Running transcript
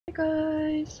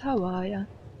Hey guys, how are ya?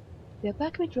 We're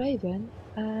back with Raven,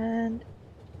 and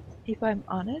if I'm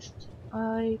honest,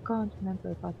 I can't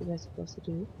remember what we were supposed to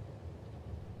do.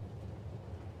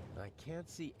 I can't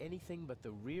see anything but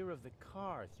the rear of the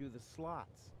car through the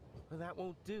slots. Well, that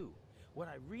won't do. What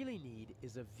I really need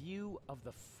is a view of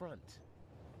the front.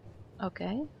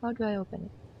 Okay, how do I open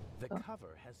it? The Oh,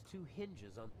 cover has two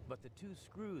hinges on, but the two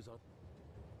screws on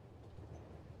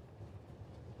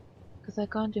because I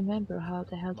can't remember how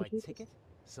the hell to my do this. ticket,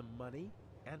 some money,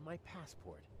 and my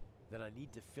passport that I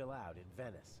need to fill out in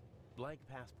Venice. Blank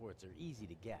passports are easy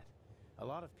to get. A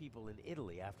lot of people in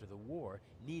Italy after the war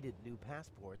needed new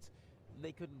passports.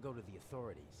 They couldn't go to the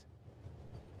authorities.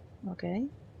 Okay,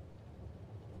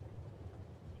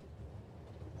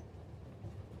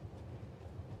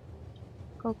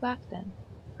 go back then.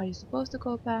 Are you supposed to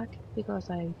go back? Because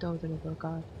I totally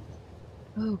forgot.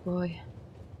 Oh boy.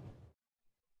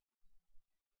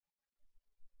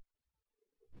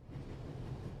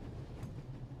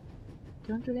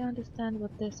 Don't really understand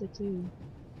what there's to do.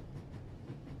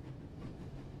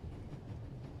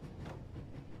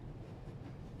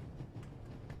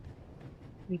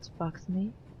 Which bugs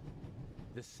me.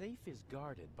 The safe is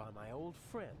guarded by my old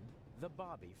friend, the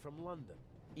Bobby from London.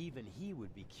 Even he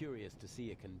would be curious to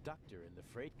see a conductor in the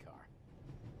freight car.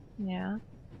 Yeah.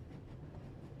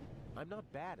 I'm not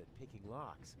bad at picking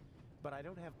locks, but I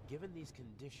don't have... Given these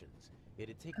conditions,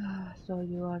 it'd take... So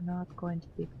you are not going to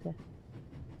pick the...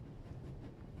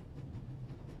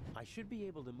 I should be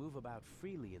able to move about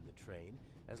freely in the train,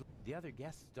 as the other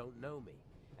guests don't know me,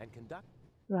 and conduct...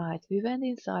 Right, we went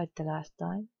inside the last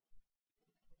time,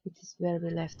 which is where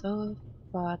we left off,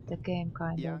 but the game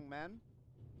kind of Young man,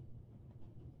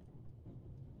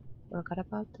 forgot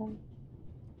about that.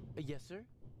 Yes, sir?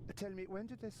 tell me, when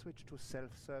did they switch to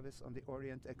self-service on the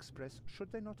Orient Express?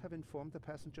 Should they not have informed the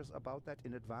passengers about that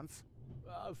in advance?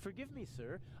 Forgive me,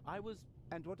 sir. I was...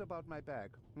 And what about my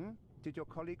bag? Did your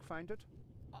colleague find it?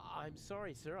 I'm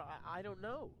sorry, sir. I don't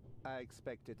know. I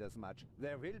expected as much.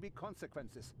 There will be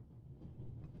consequences.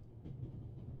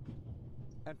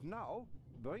 And now,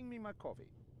 bring me my coffee.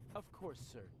 Of course,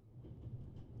 sir.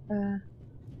 Uh,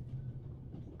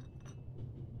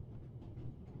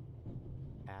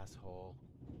 Asshole.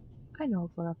 I know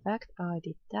for a fact I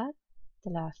did that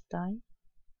the last time.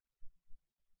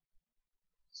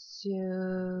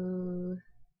 So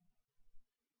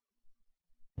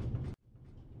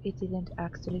it didn't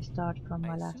actually start from I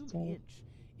my last assume save. Inch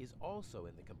is also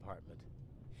in the compartment.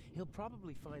 He'll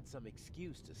probably find some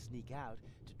excuse to sneak out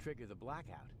to trigger the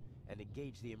blackout and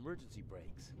engage the emergency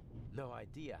brakes. No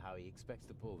idea how he expects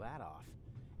to pull that off.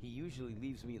 He usually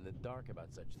leaves me in the dark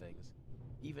about such things.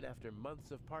 Even after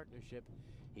months of partnership,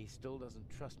 he still doesn't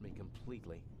trust me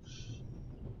completely.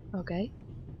 Okay.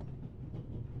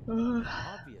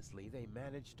 Obviously, they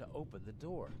managed to open the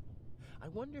door. I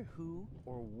wonder who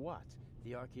or what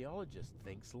the archaeologist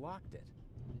thinks locked it.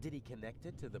 Did he connect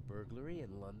it to the burglary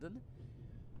in London?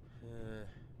 Uh,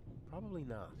 Probably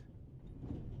not.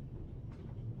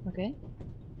 Okay.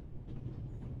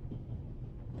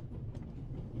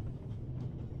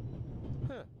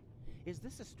 Huh. Is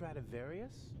this a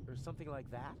Stradivarius or something like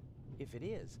that? If it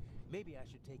is, maybe I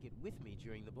should take it with me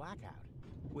during the blackout.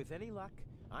 With any luck,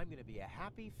 I'm gonna be a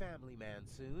happy family man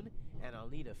soon, and I'll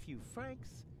need a few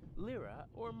francs, lira,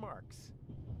 or marks.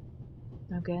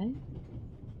 Okay.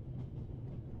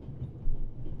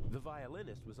 The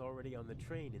violinist was already on the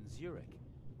train in Zurich.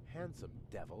 Handsome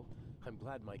devil. I'm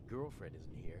glad my girlfriend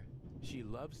isn't here. She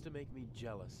loves to make me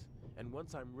jealous, and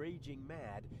once I'm raging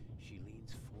mad, she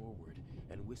leans forward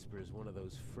and whispers one of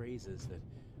those phrases that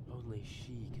only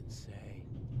she can say.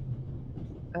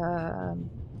 Um,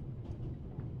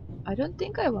 I don't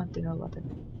think I want to know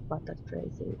what that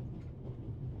phrase is.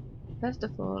 First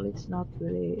of all, it's not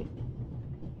really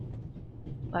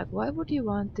like why would you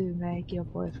want to make your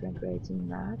boyfriend raging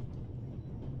mad?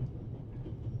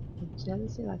 With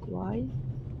jealousy, like why?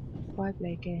 Why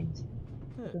play games?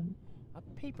 I Huh. don't. A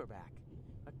paperback.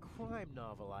 A crime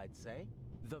novel, I'd say.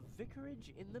 The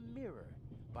Vicarage in the Mirror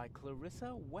by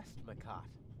Clarissa Westmacott.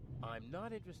 I'm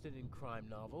not interested in crime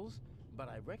novels, but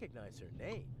I recognize her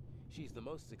name. She's the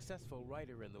most successful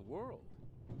writer in the world.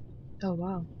 Oh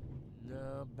wow.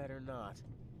 No, better not.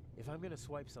 If I'm gonna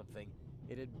swipe something,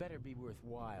 it'd better be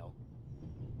worthwhile.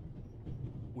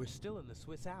 We're still in the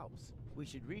Swiss Alps. We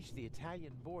should reach the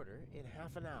Italian border in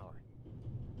half an hour.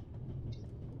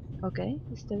 Okay.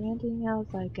 Is there anything else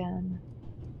I can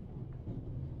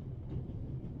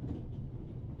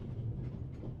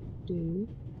do?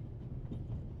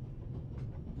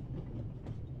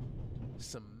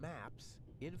 Some maps,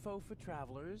 info for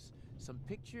travelers, some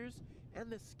pictures, and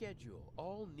the schedule,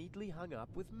 all neatly hung up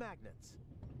with magnets.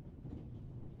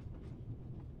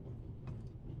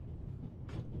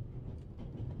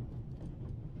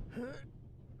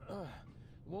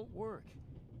 Won't work.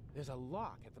 There's a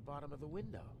lock at the bottom of the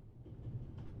window.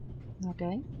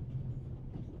 Okay.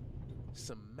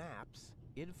 Some maps,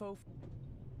 info.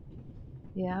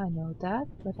 Yeah, I know that,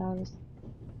 but I was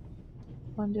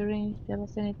wondering if there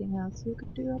was anything else you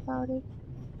could do about it.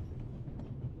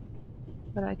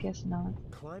 But I guess not.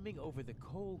 Climbing over the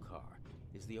coal car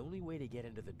is the only way to get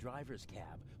into the driver's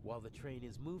cab while the train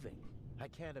is moving. I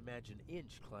can't imagine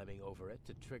Inch climbing over it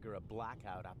to trigger a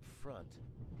blackout up front.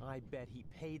 I bet he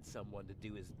paid someone to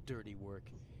do his dirty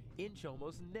work. Inch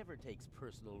almost never takes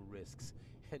personal risks,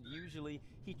 and usually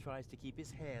he tries to keep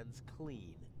his hands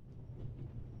clean.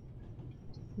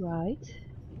 Right.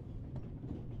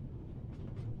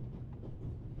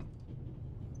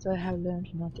 So I have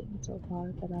learned nothing so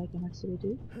far that I can actually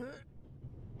do.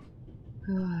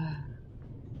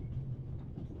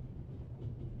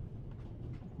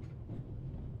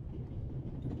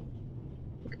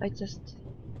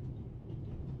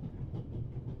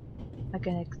 I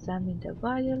can examine the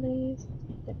buyer list,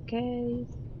 the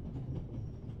case.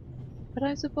 What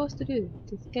I'm supposed to do?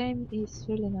 This game is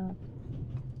really not.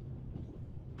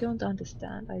 Don't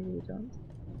understand, I really don't.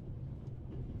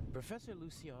 Professor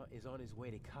Lucien is on his way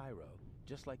to Cairo,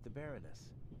 just like the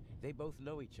Baroness. They both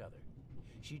know each other.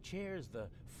 She chairs the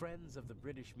Friends of the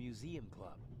British Museum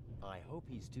Club. I hope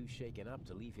he's too shaken up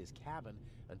to leave his cabin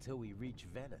until we reach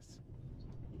Venice.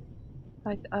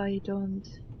 I don't...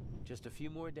 Just a few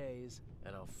more days,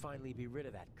 and I'll finally be rid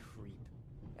of that creep.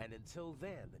 And until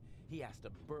then, he has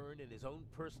to burn in his own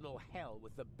personal hell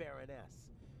with the Baroness.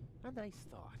 A nice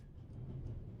thought.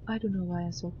 I don't know why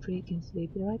I'm so freaking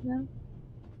sleepy right now.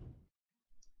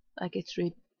 Like it's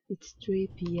 3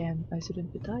 p.m. I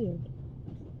shouldn't be tired.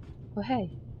 Oh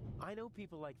hey. I know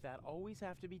people like that always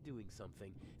have to be doing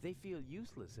something. They feel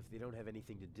useless if they don't have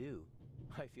anything to do.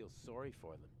 I feel sorry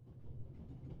for them.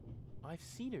 I've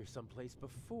seen her someplace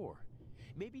before.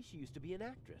 Maybe she used to be an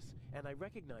actress, and I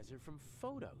recognize her from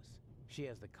photos. She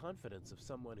has the confidence of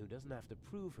someone who doesn't have to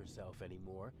prove herself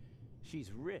anymore.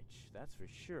 She's rich, that's for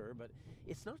sure, but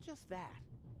it's not just that.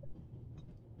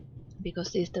 Because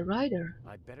she's the writer.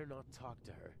 I better not talk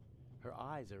to her. Her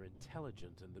eyes are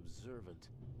intelligent and observant.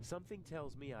 Something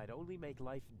tells me I'd only make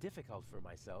life difficult for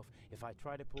myself if I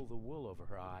try to pull the wool over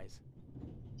her eyes.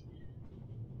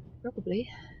 Probably.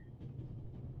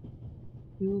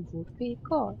 You would be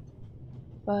caught.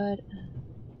 But...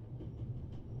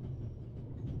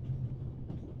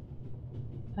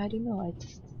 I don't know, I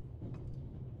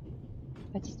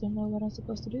just don't know what I'm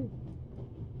supposed to do.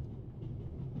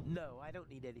 No, I don't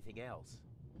need anything else.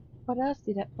 What else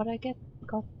did I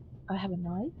got? I have a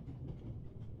knife?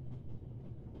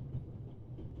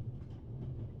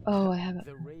 Oh, I have a...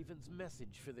 The Raven's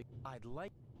message for the... I'd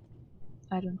like...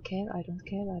 I don't care, I don't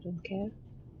care, I don't care.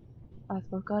 I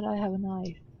forgot I have a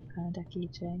knife and a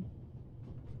keychain.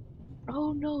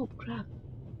 Oh no, crap.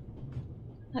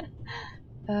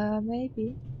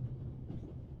 Maybe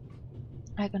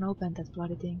I can open that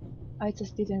bloody thing. I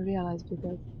just didn't realize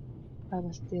because I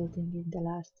was still thinking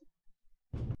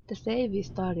the save we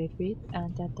started with,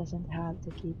 and that doesn't have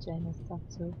the keychain and stuff,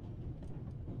 so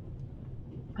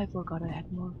I forgot I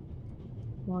had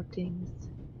more things.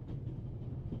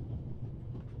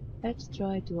 Let's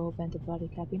try to open the bloody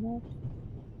cabinet.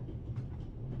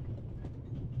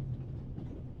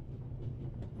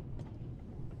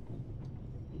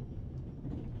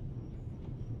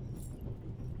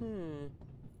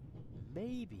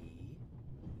 Maybe...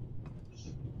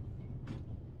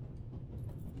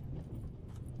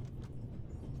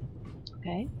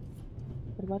 Okay,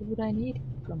 but what would I need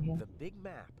from here? The big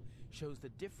map shows the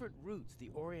different routes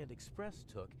the Orient Express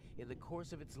took in the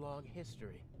course of its long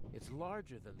history. It's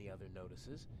larger than the other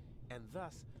notices, and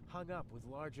thus hung up with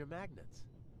larger magnets.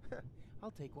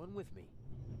 I'll take one with me.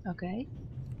 Okay.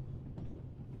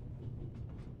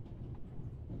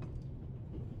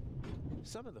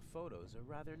 Some of the photos are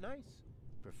rather nice.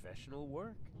 Professional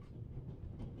work.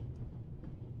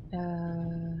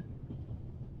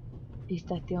 Is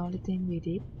that the only thing we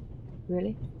did?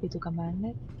 Really? We took a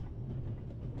magnet?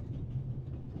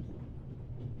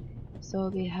 So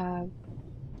we have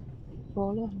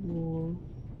ball of wool,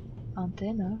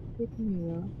 antenna with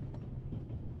mirror.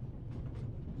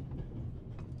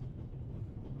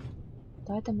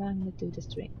 Tie the magnet to the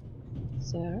string.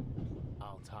 Sir?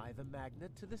 I'll tie the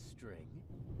magnet to the string.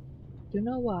 Do you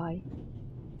know why?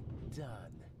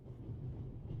 Done.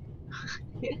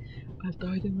 I'll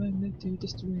tie the magnet to the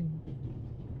string.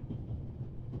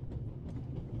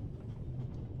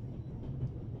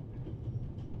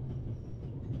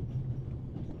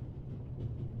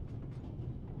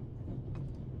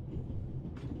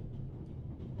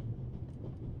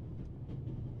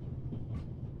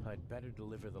 better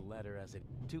deliver the letter as it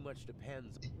too much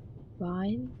depends.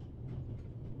 Fine.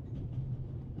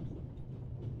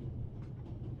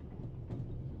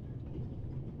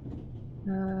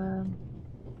 Um,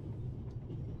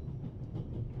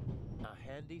 A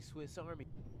handy Swiss Army.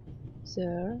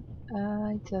 Sir,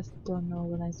 I just don't know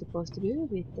what I'm supposed to do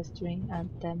with the string and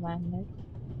the magnet.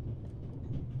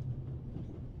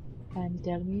 Can you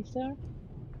tell me, sir?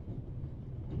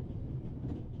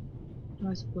 Am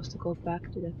I supposed to go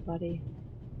back to that bloody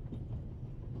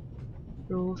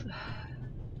roof?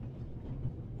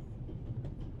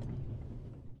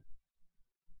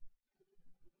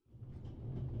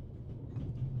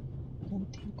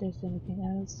 Don't think there's anything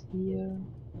else here.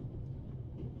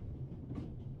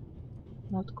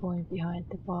 Not going behind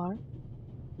the bar.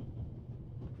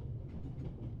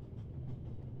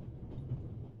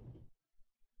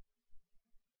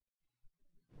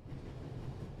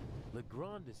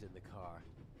 Legrand is in the car.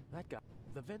 That guy.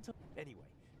 The ventil. Anyway,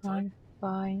 Fine,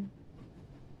 fine.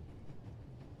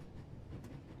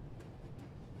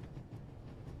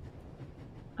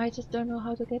 I just don't know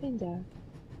how to get in there.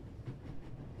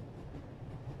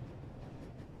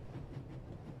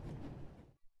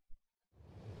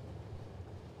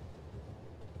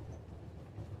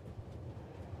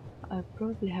 I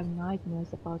probably have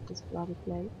nightmares about this bloody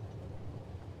place.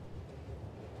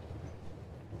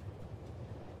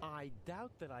 I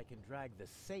doubt that I can drag the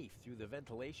safe through the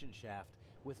ventilation shaft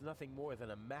with nothing more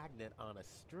than a magnet on a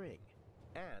string.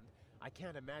 And I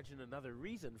can't imagine another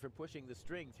reason for pushing the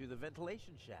string through the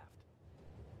ventilation shaft.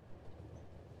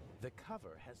 The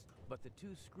cover has but the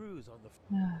two screws on the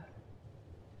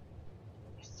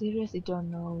I seriously don't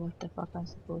know what the fuck I'm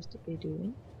supposed to be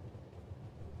doing.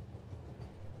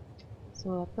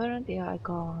 So apparently I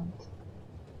can't.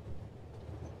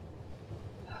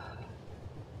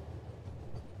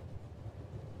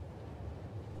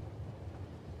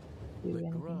 Do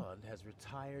anything. Legrand has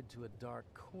retired to a dark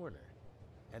corner,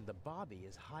 and the Bobby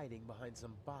is hiding behind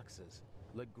some boxes.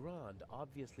 Legrand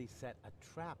obviously set a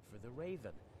trap for the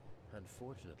Raven.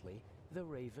 Unfortunately, the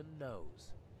Raven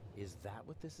knows. Is that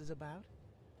what this is about?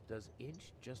 Does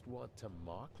Inch just want to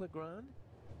mock Legrand?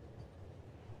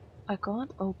 I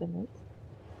can't open it.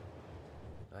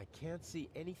 I can't see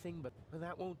anything, but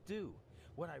that won't do.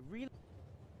 What I really...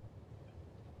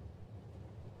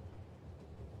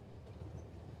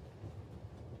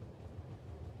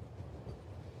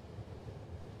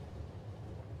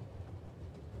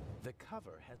 The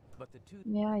cover has but the two...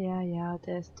 Yeah,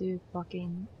 there's two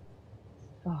fucking...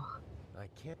 Oh. I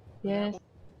can't...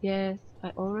 Yes, I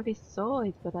already saw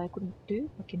it, but I couldn't do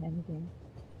fucking anything.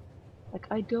 Like,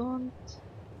 I don't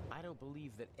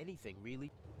believe that anything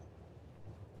really...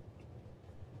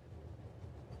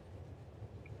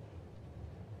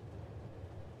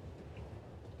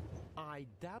 I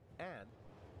doubt... And...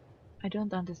 I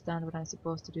don't understand what I'm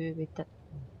supposed to do with that.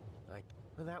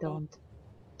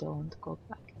 Don't go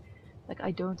back. Like,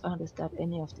 I don't understand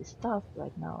any of this stuff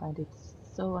right now, and it's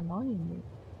so annoying me.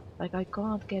 Like, I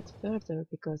can't get further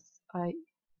because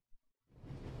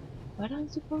what I'm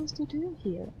supposed to do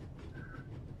here?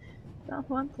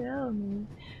 Someone tell me.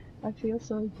 I feel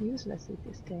so useless with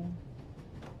this game.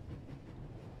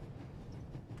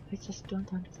 I just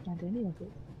don't understand any of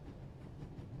it.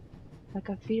 Like,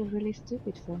 I feel really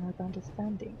stupid for not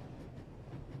understanding.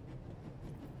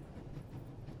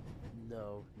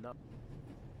 No, not...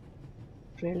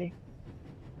 Really?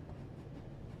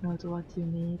 Not what you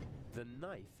need. The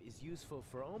knife is useful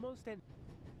for almost any...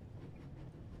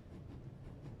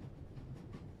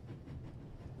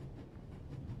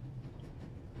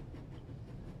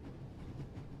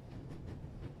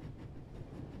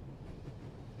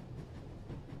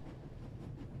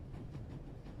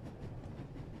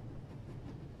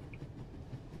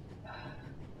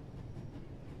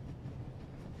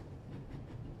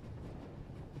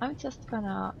 I'm just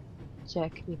gonna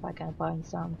check if I can find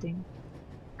something.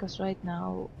 Because right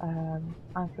now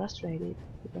I'm frustrated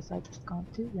because I just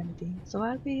can't do anything. So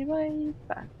I'll be right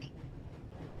back.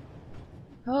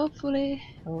 Hopefully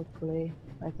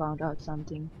I found out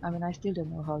something. I mean, I still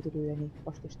don't know how to do any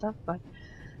of this stuff, but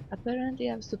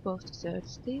apparently I was supposed to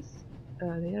search this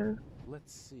earlier.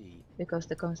 Let's see. Because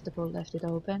the constable left it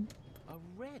open. A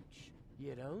wrench?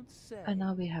 You don't say. And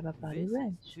now we have a bloody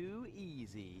wrench. This is too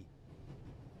easy.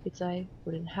 Which I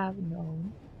wouldn't have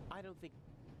known. I don't think...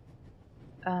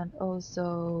 And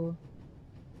also...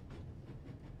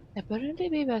 apparently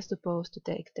we were supposed to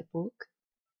take the book.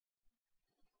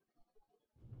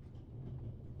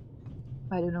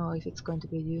 I don't know if it's going to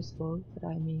be useful, but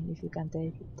I mean, if you can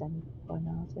take it, then why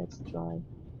not? Let's try.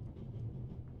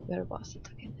 Where was it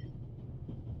again?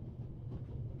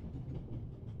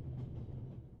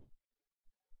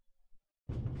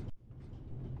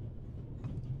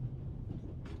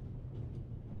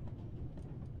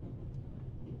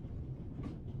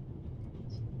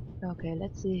 Okay,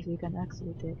 let's see if we can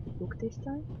actually take the book this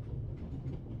time.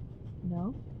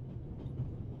 No?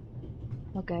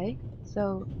 Okay,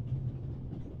 so...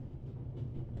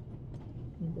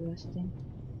 Interesting.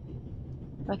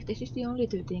 Like, this is the only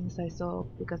two things I saw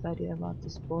because I didn't want to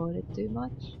spoil it too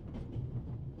much.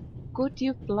 Could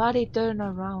you bloody turn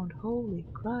around? Holy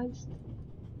Christ.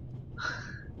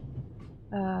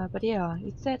 But yeah,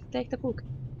 it said take the book.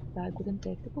 But I couldn't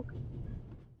take the book.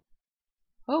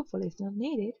 Hopefully it's not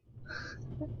needed.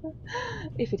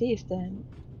 If it is, then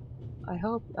I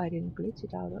hope I didn't glitch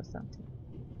it out or something.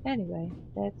 Anyway,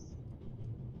 let's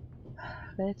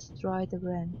try the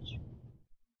wrench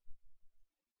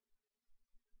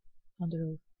on the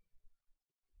roof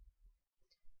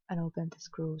and open the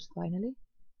screws finally.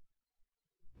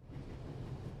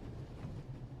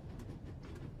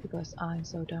 Because I'm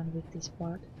so done with this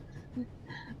part.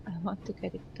 I want to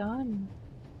get it done.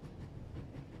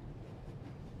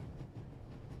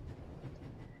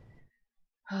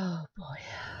 Oh boy.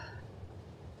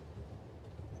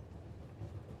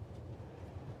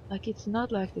 Like, it's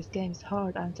not like this game is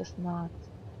hard, I'm just not.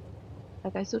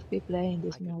 Like, I should be playing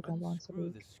this I could more than once a unscrew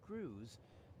week. the screws,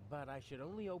 but I should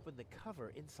only open the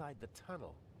cover inside the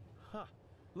tunnel. Huh.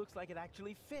 Looks like it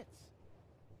actually fits.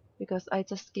 Because I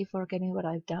just keep forgetting what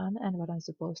I've done and what I'm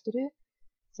supposed to do.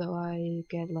 So I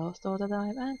get lost all the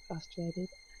time and frustrated.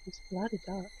 It's bloody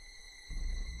dark.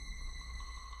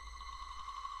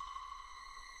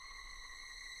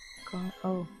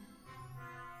 Oh.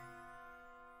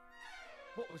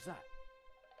 What was that?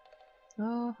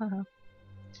 Oh, haha.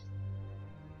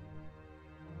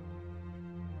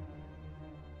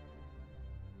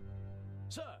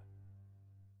 Sir!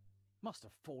 Must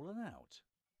have fallen out.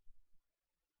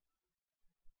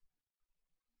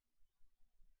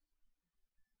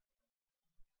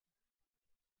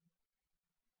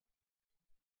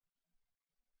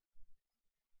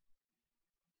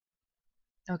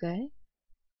 Okay.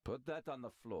 Put that on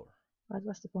the floor. What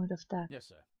was the point of that? Yes,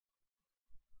 sir.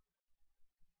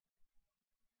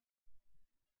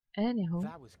 Anywho.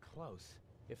 That was close.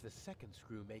 If the second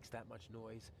screw makes that much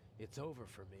noise, it's over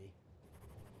for me.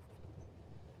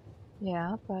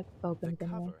 Yeah, but open The them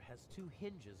cover has two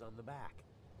hinges on the back,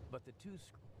 but the two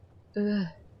Ugh.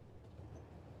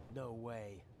 No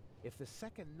way. If the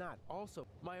second nut also...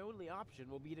 My only option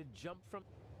will be to jump from...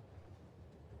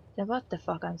 Then what the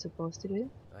fuck I'm supposed to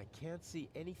do? I can't see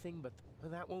anything but...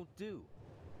 That won't do.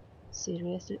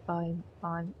 Seriously, I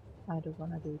don't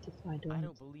wanna do it if I don't. I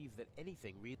don't believe that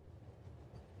anything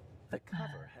The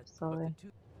cover has... Sorry. But the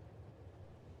two...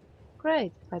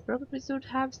 Great, I probably should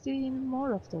have seen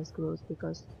more of those screws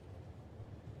because...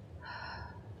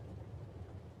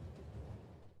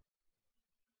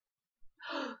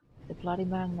 The bloody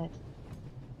magnet.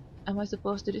 Am I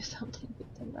supposed to do something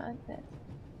with the magnet?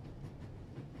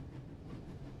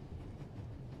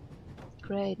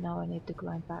 Great, now I need to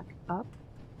climb back up.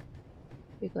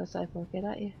 Because I forget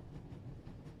I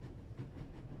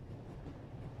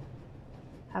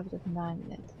have that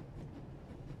magnet.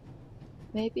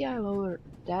 Maybe I lower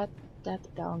that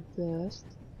down first.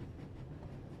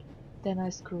 Then I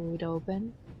screw it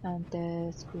open and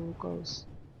the screw goes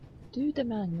to the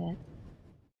magnet.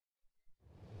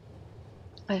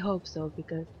 I hope so,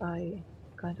 because I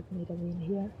kind of need a win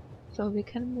here. So we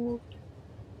can move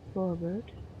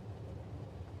forward.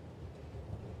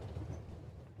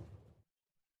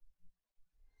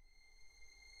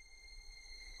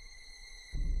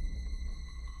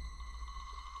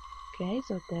 Okay,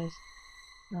 so there's...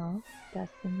 No,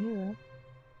 that's the mirror.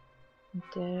 And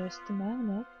there's the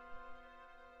magnet.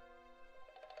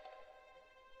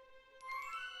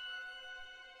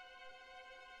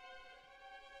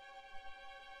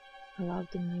 I love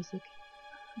the music.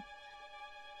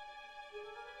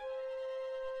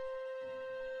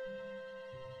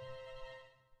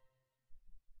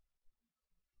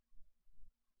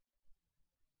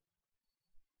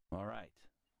 All right.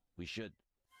 We should...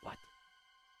 What?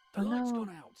 The Oh light's no.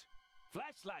 gone out.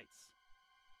 Flashlights!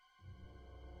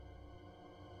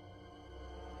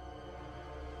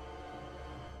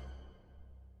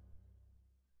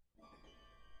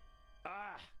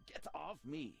 Ah! Get off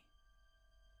me!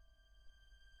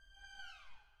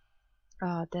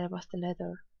 Ah, there was the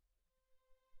letter.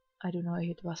 I don't know if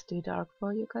it was too dark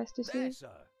for you guys to There, see. sir.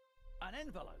 An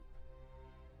envelope.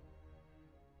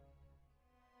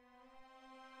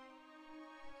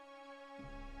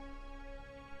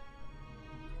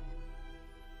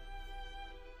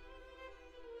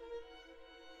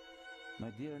 My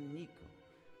dear Nico,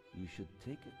 you should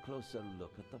take a closer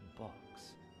look at the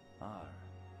box. R.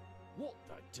 What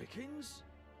the dickens?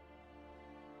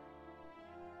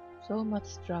 So much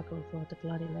struggle for the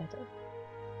bloody letter.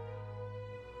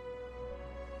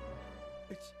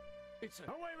 It's a...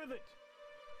 Away with it!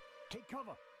 Take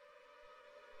cover!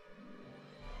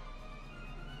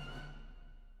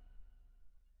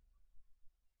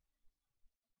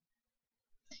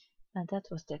 And that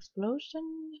was the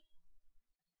explosion.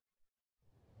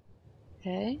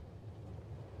 Okay.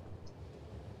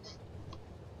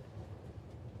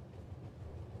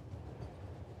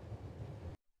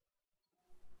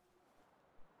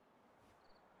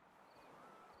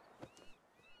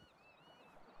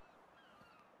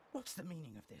 What's the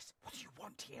meaning of this? What do you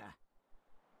want here?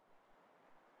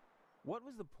 What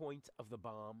was the point of the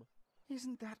bomb?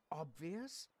 Isn't that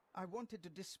obvious? I wanted to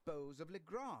dispose of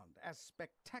Legrand as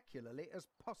spectacularly as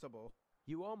possible.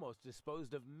 You almost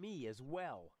disposed of me as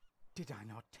well. Did I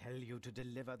not tell you to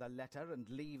deliver the letter and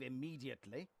leave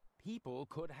immediately? People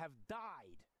could have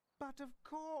died. But of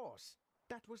course!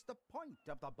 That was the point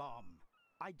of the bomb.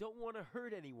 I don't want to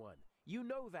hurt anyone. You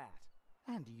know that.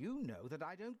 And you know that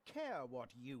I don't care what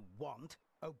you want.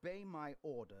 Obey my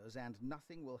orders and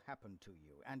nothing will happen to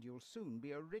you, and you'll soon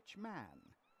be a rich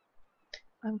man.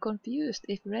 I'm confused.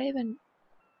 If Raven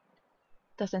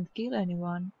doesn't kill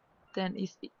anyone, then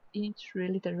is Inch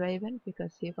really the Raven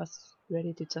because he was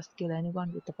ready to just kill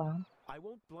anyone with the bomb? I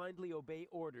won't blindly obey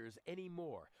orders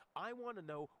anymore. I want to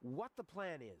know what the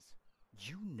plan is.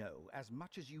 You know as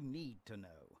much as you need to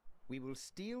know. We will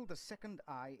steal the second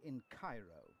eye in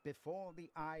Cairo before the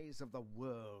eyes of the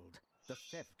world. The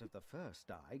theft of the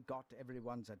first eye got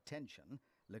everyone's attention.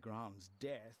 Legrand's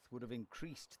death would have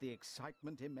increased the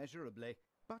excitement immeasurably.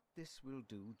 But this will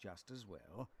do just as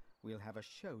well. We'll have a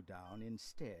showdown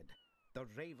instead. The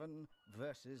Raven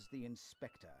versus the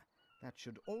Inspector. That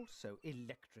should also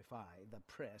electrify the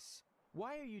press.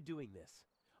 Why are you doing this?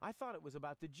 I thought it was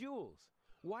about the jewels.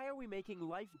 Why are we making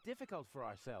life difficult for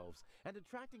ourselves and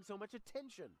attracting so much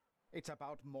attention? It's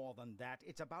about more than that.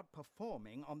 It's about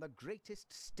performing on the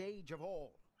greatest stage of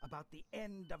all. About the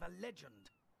end of a legend.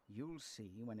 You'll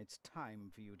see when it's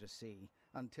time for you to see.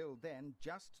 Until then,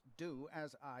 just do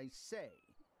as I say.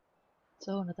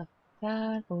 So not a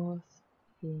fan of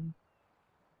him.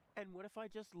 And what if I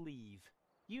just leave?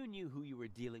 You knew who you were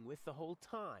dealing with the whole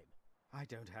time. I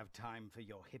don't have time for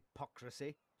your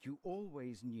hypocrisy. You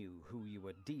always knew who you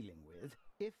were dealing with.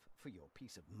 If, for your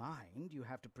peace of mind, you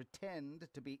have to pretend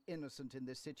to be innocent in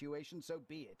this situation, so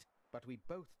be it. But we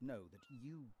both know that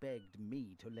you begged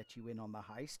me to let you in on the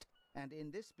heist, and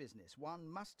in this business one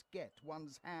must get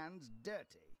one's hands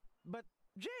dirty. But...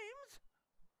 James!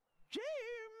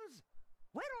 James!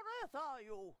 Where on earth are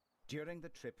you? During the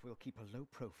trip, we'll keep a low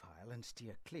profile and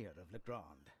steer clear of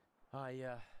Legrand.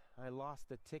 I lost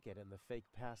the ticket and the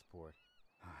fake passport.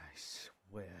 I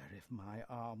swear, if my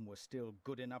arm was still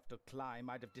good enough to climb,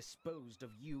 I'd have disposed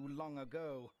of you long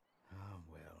ago. Ah,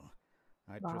 well.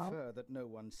 I'd prefer that no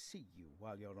one see you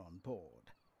while you're on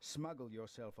board. Smuggle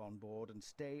yourself on board and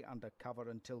stay under cover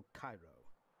until Cairo.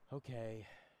 Okay.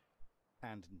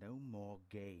 And no more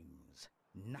games.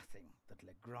 Nothing that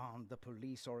Legrand, the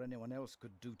police, or anyone else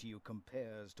could do to you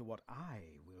compares to what I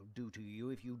will do to you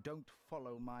if you don't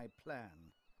follow my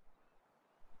plan.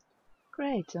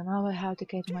 Great, so now I have to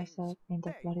get James, myself in that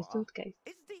there you bloody are. suitcase.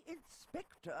 Is the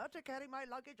inspector to carry my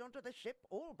luggage onto the ship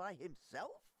all by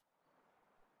himself?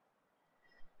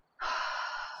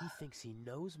 He thinks he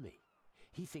knows me.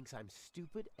 He thinks I'm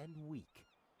stupid and weak.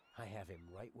 I have him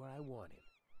right where I want him.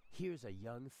 Here's a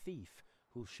young thief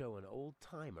who'll show an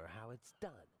old-timer how it's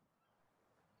done.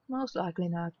 Most likely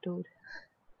not, dude.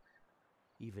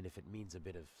 Even if it means a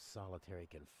bit of solitary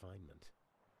confinement.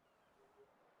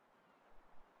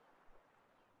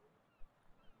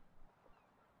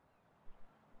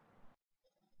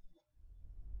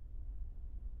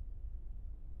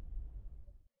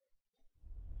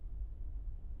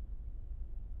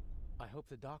 I hope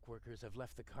the dock workers have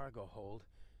left the cargo hold.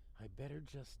 I better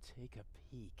just take a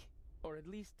peek. Or at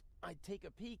least, I'd take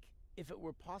a peek if it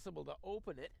were possible to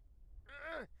open it.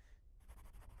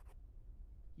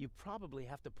 You probably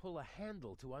have to pull a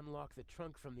handle to unlock the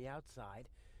trunk from the outside.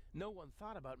 No one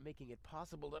thought about making it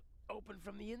possible to open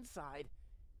from the inside.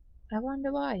 I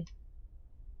wonder why.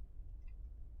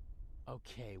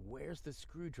 Okay, where's the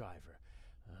screwdriver?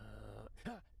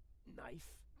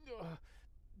 Knife.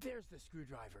 There's the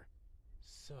screwdriver.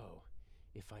 So,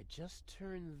 if I just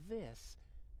turn this...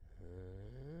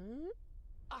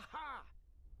 aha!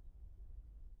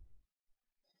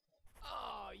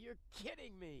 Oh, you're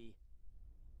kidding me!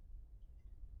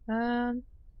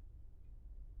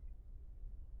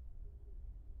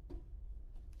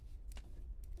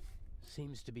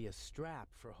 Seems to be a strap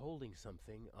for holding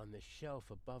something on the shelf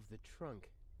above the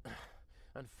trunk.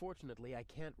 Unfortunately, I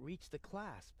can't reach the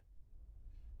clasp.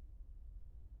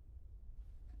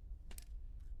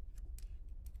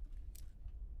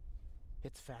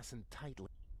 It's fastened tightly.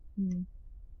 Hmm.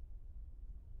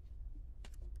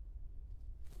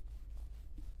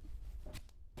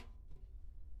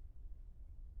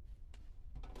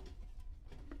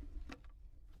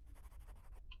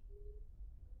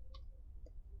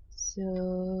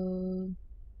 So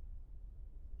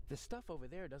The stuff over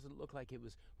there doesn't look like it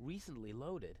was recently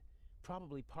loaded.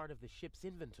 Probably part of the ship's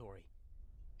inventory.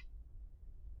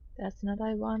 that's not what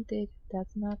I wanted.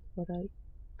 That's not what I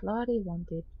bloody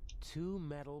wanted. 2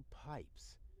 metal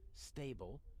pipes.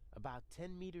 Stable, about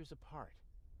 10 meters apart.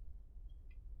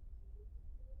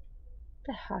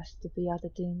 There has to be other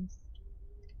things.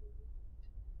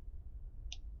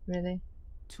 Really?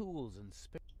 Tools and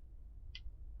spare.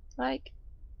 Like,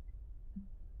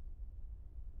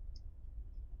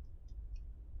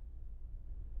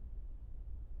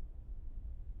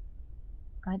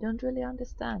 I don't really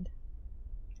understand.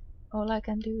 All I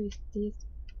can do is this.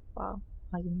 Wow,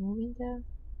 are you moving there?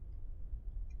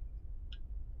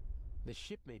 The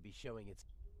ship may be showing its...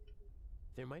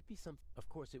 There might be some... Of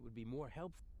course, it would be more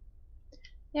helpful.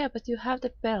 Yeah, but you have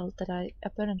the belt that I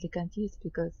apparently can't use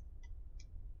because...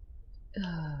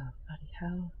 bloody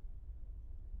hell.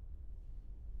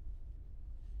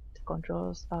 The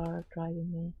controls are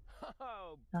driving me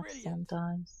Oh, nuts brilliant!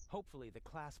 sometimes. Hopefully the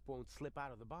clasp won't slip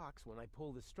out of the box when I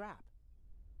pull the strap.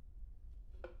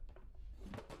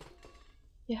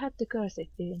 You had to curse it,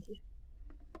 didn't you?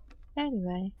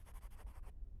 Anyway.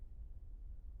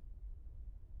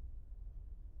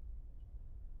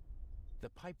 The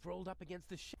pipe rolled up against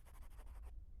the ship.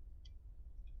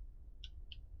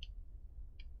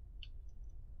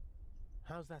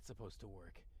 How's that supposed to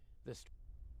work?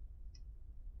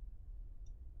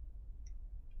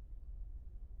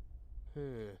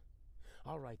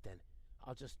 All right then.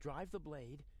 I'll just drive the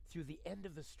blade through the end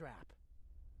of the strap.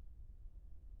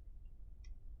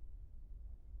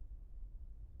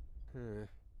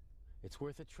 It's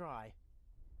worth a try.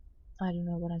 I don't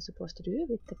know what I'm supposed to do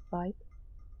with the pipe.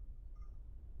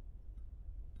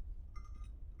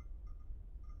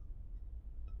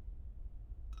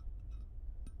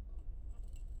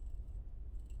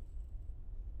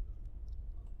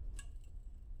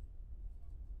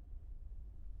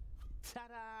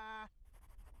 Ta-da!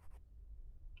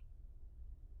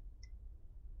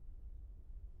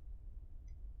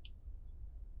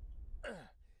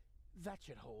 That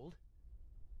should hold.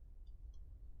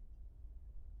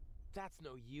 That's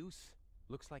no use.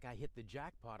 Looks like I hit the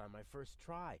jackpot on my first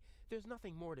try. There's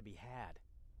nothing more to be had.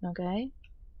 Okay.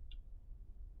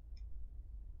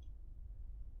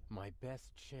 My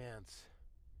best chance.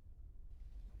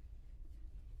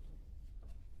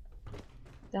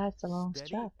 That's a long Steady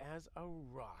strap. as a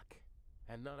rock.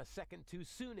 And not a second too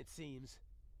soon, it seems.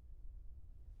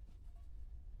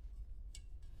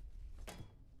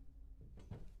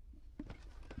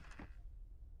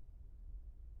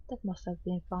 That must have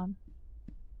been fun.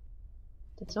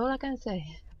 That's all I can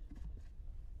say.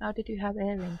 How did you have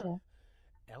air in there?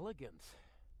 Elegant.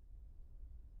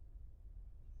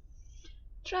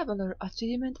 Traveler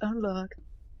achievement unlocked.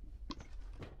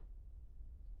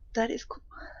 That is cool.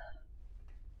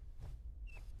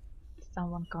 Is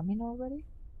someone coming already?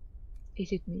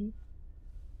 Is it me?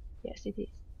 Yes, it is.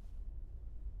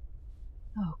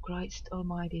 Oh, Christ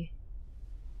almighty.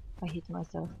 I hit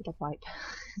myself with a pipe.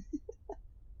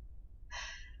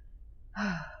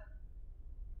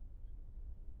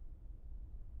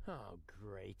 Oh,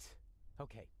 great.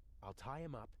 Okay, I'll tie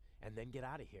him up and then get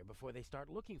out of here before they start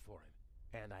looking for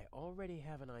him. And I already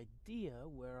have an idea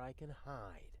where I can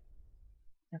hide.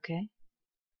 Okay.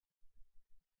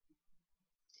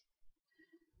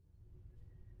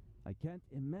 I can't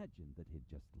imagine that he'd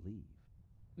just leave.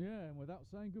 Yeah, and without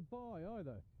saying goodbye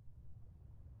either.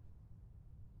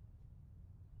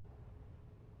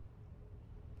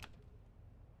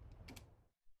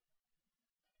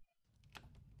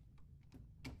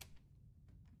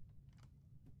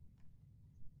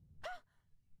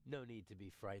 No need to be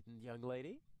frightened, young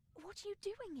lady. What are you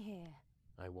doing here?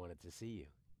 I wanted to see you.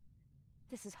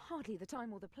 This is hardly the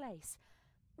time or the place.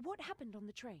 What happened on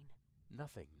the train?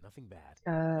 Nothing bad.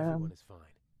 Everyone is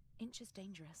fine. Inch is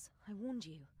dangerous. I warned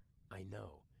you. I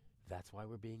know. That's why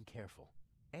we're being careful.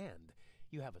 And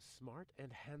you have a smart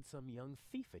and handsome young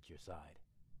thief at your side.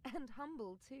 And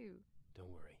humble, too. Don't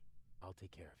worry. I'll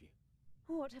take care of you.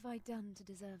 What have I done to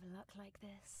deserve a luck like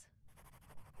this?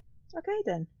 Okay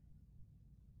then.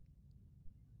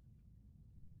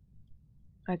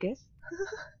 I guess.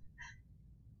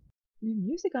 New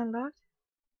music unlocked.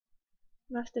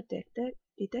 Master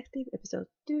Detective Episode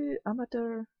 2,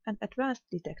 Amateur and Advanced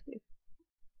Detective.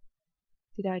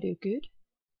 Did I do good?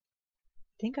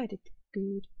 I think I did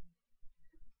good.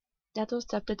 That was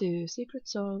chapter 2, Secret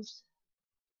Souls.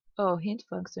 Oh, hint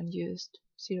function used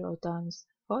 0 times.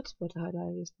 Hotspot had I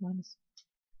used once.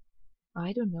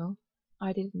 I don't know.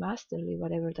 I did masterly,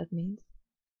 whatever that means.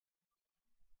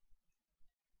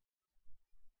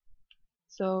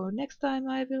 So next time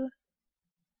I will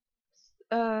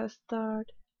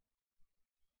start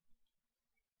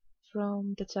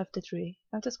from the chapter 3.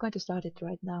 I'm just going to start it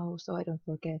right now so I don't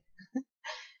forget.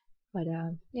 But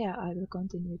yeah, I will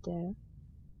continue there.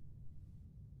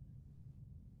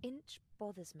 Inch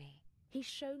bothers me. He's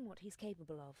shown what he's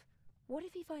capable of. What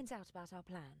if he finds out about our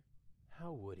plan?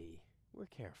 How would he? We're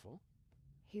careful.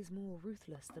 He's more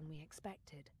ruthless than we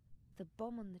expected. The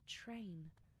bomb on the train.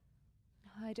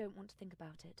 I don't want to think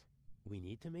about it. We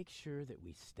need to make sure that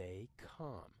we stay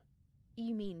calm.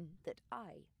 You mean that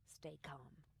I stay calm?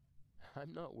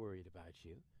 I'm not worried about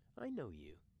you. I know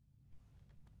you.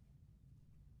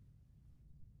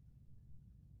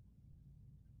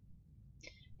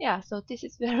 Yeah, so this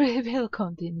is where we will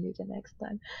continue the next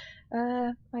time.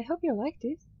 I hope you liked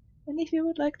it, and if you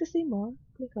would like to see more,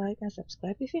 click like and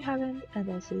subscribe if you haven't,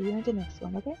 and I'll see you in the next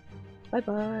one, okay? Bye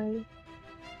bye!